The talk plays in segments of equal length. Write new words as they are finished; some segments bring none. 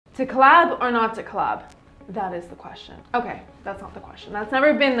To collab or not to collab? That is the question. Okay, that's not the question. That's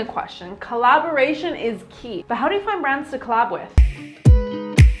never been the question. Collaboration is key. But how do you find brands to collab with?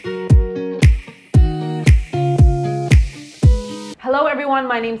 Hello everyone,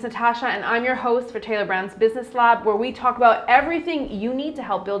 my name's Natasha and I'm your host for Tailor Brand's Business Lab, where we talk about everything you need to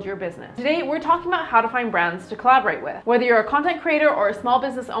help build your business. Today, we're talking about how to find brands to collaborate with. Whether you're a content creator or a small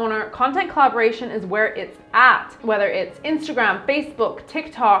business owner, content collaboration is where it's at. Whether it's Instagram, Facebook,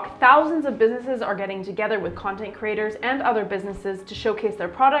 TikTok, thousands of businesses are getting together with content creators and other businesses to showcase their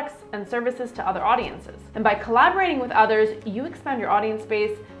products and services to other audiences. And by collaborating with others, you expand your audience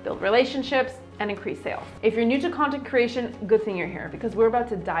base, build relationships, and increase sales. If you're new to content creation, good thing you're here because we're about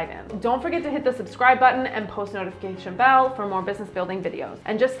to dive in. Don't forget to hit the subscribe button and post notification bell for more business building videos.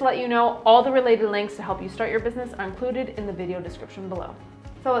 And just to let you know, all the related links to help you start your business are included in the video description below.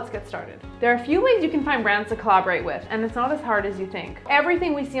 So let's get started. There are a few ways you can find brands to collaborate with, and it's not as hard as you think.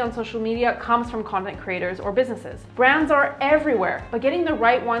 Everything we see on social media comes from content creators or businesses. Brands are everywhere, but getting the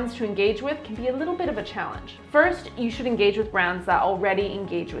right ones to engage with can be a little bit of a challenge. First, you should engage with brands that already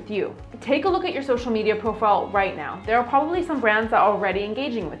engage with you. Take a look at your social media profile right now. There are probably some brands that are already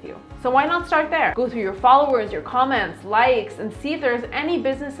engaging with you. So why not start there? Go through your followers, your comments, likes, and see if there's any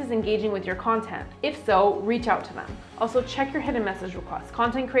businesses engaging with your content. If so, reach out to them. Also, check your hidden message requests.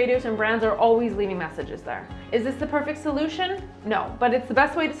 Content creators and brands are always leaving messages there. Is this the perfect solution? No, but it's the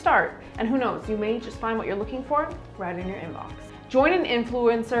best way to start. And who knows, you may just find what you're looking for right in your inbox. Join an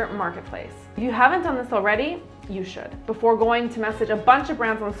influencer marketplace. If you haven't done this already, you should. Before going to message a bunch of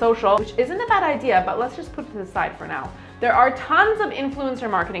brands on social, which isn't a bad idea, but let's just put it to the side for now. There are tons of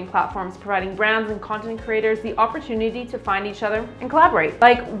influencer marketing platforms providing brands and content creators the opportunity to find each other and collaborate.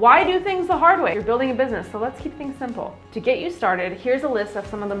 Like, why do things the hard way? You're building a business, so let's keep things simple. To get you started, here's a list of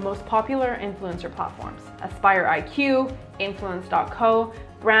some of the most popular influencer platforms: Aspire IQ, Influence.co,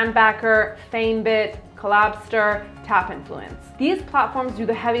 Brandbacker, FameBit, Collabster, Tap Influence. These platforms do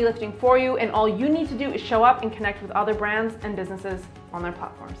the heavy lifting for you, and all you need to do is show up and connect with other brands and businesses on their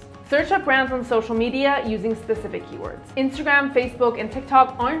platforms. Search up brands on social media using specific keywords. Instagram, Facebook, and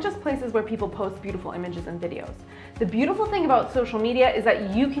TikTok aren't just places where people post beautiful images and videos. The beautiful thing about social media is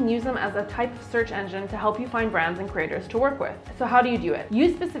that you can use them as a type of search engine to help you find brands and creators to work with. So how do you do it?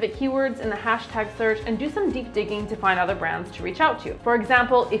 Use specific keywords in the hashtag search and do some deep digging to find other brands to reach out to. For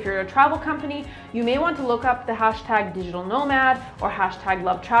example, if you're a travel company, you may want to look up the hashtag digital nomad or hashtag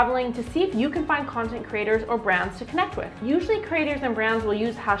love traveling to see if you can find content creators or brands to connect with. Usually creators and brands will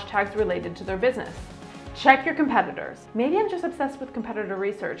use hashtags related to their business. Check your competitors. Maybe I'm just obsessed with competitor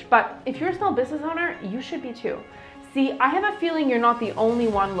research, but if you're a small business owner, you should be too. See, I have a feeling you're not the only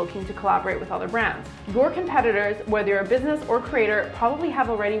one looking to collaborate with other brands. Your competitors, whether you're a business or creator, probably have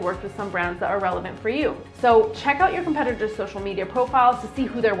already worked with some brands that are relevant for you. So check out your competitors' social media profiles to see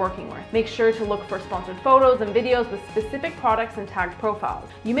who they're working with. Make sure to look for sponsored photos and videos with specific products and tagged profiles.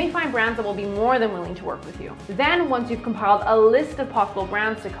 You may find brands that will be more than willing to work with you. Then, once you've compiled a list of possible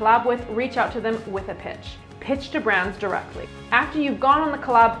brands to collab with, reach out to them with a pitch. Pitch to brands directly. After you've gone on the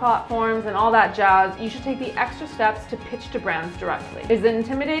collab platforms and all that jazz, you should take the extra steps to pitch to brands directly. Is it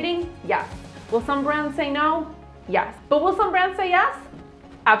intimidating? Yes. Will some brands say no? Yes. But will some brands say yes?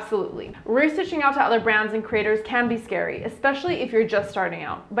 Absolutely. Researching out to other brands and creators can be scary, especially if you're just starting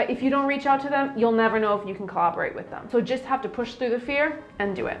out. But if you don't reach out to them, you'll never know if you can collaborate with them. So just have to push through the fear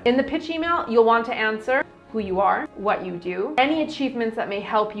and do it. In the pitch email, you'll want to answer who you are, what you do, any achievements that may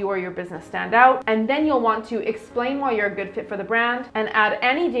help you or your business stand out, and then you'll want to explain why you're a good fit for the brand and add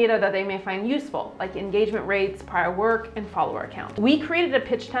any data that they may find useful, like engagement rates, prior work, and follower count. We created a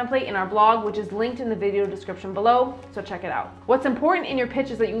pitch template in our blog, which is linked in the video description below, so check it out. What's important in your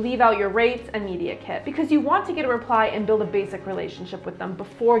pitch is that you leave out your rates and media kit, because you want to get a reply and build a basic relationship with them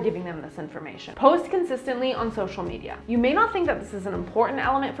before giving them this information. Post consistently on social media. You may not think that this is an important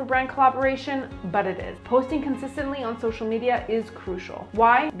element for brand collaboration, but it is. Posting consistently on social media is crucial.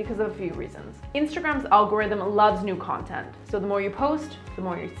 Why? Because of a few reasons. Instagram's algorithm loves new content, so the more you post, the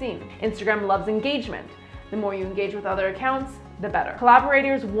more you're seen. Instagram loves engagement. The more you engage with other accounts, the better.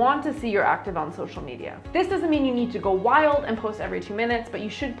 Collaborators want to see you're active on social media. This doesn't mean you need to go wild and post every 2 minutes, but you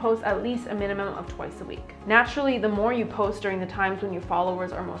should post at least a minimum of twice a week. Naturally, the more you post during the times when your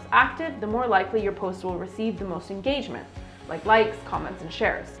followers are most active, the more likely your post will receive the most engagement, like likes, comments, and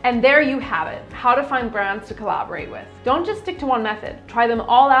shares. And there you have it, how to find brands to collaborate with. Don't just stick to one method. Try them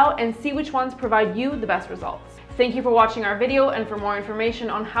all out and see which ones provide you the best results. Thank you for watching our video, and for more information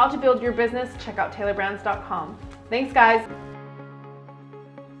on how to build your business, check out tailorbrands.com. Thanks, guys.